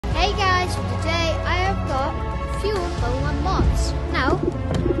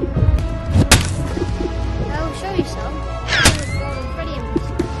you some. Pretty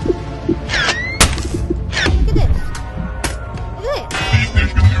impressive. Look at this. Look at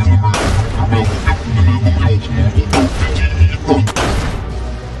this.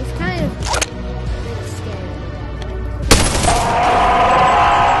 It's kind of scary.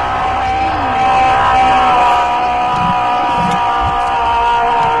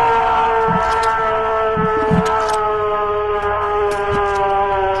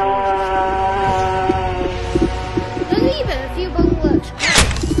 There's even a few Bonelab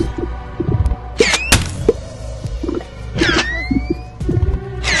credits.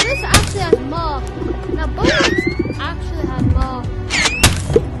 This actually has more. Now Bonelab actually had more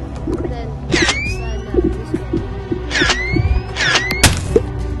than this game.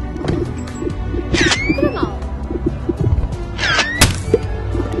 Look at them all.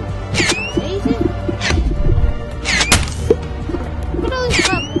 Amazing. Look at all these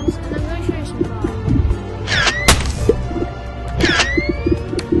bubbles, and I'm going to show you some more.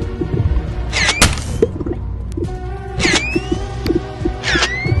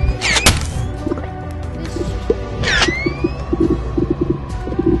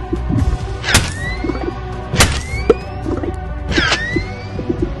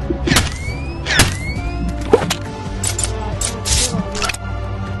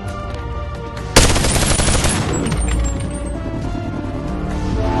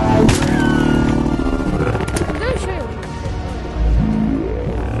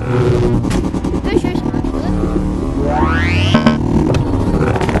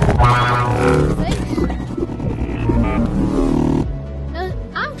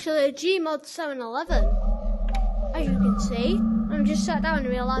 Actually, a Gmod 711. As you can see, I'm just sat down and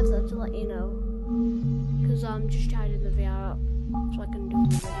realised that to let you know, because I'm just tidying the VR up so I can do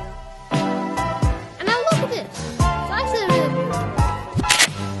the video. And now look at this. It's actually really beautiful.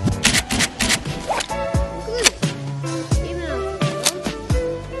 Look at this. Even though you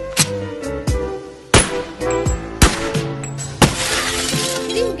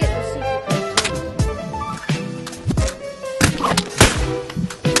can even get the secret.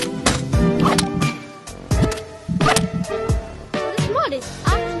 It's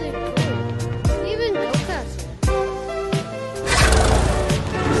actually cool. Even go-karts.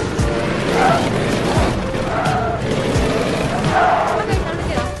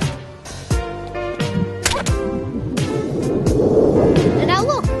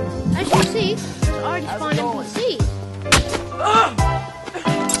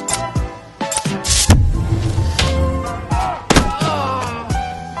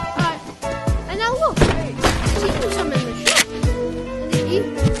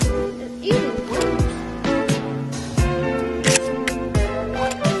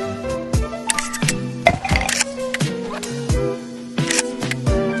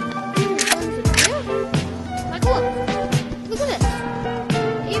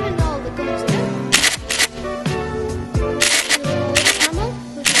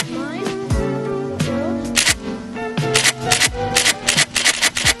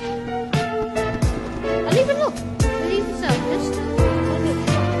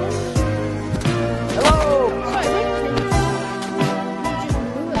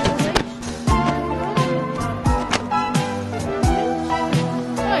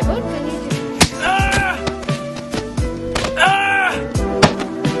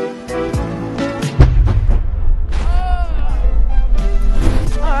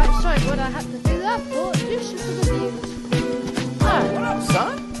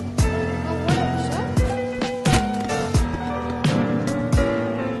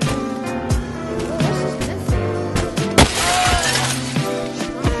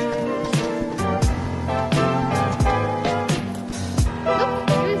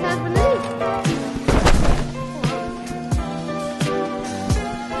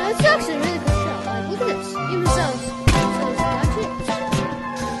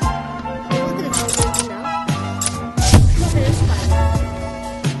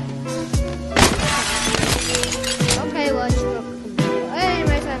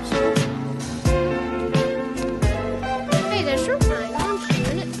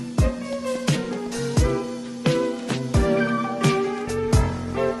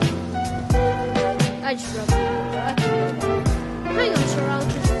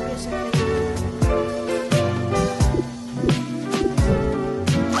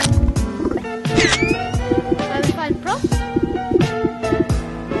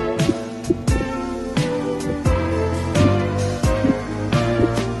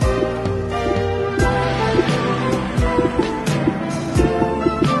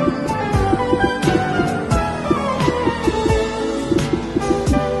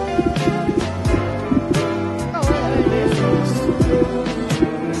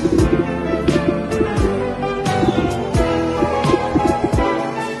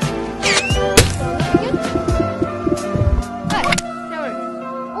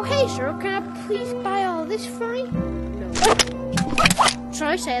 Hey sir, can I please buy all this for you? No. Shall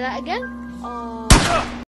I say that again?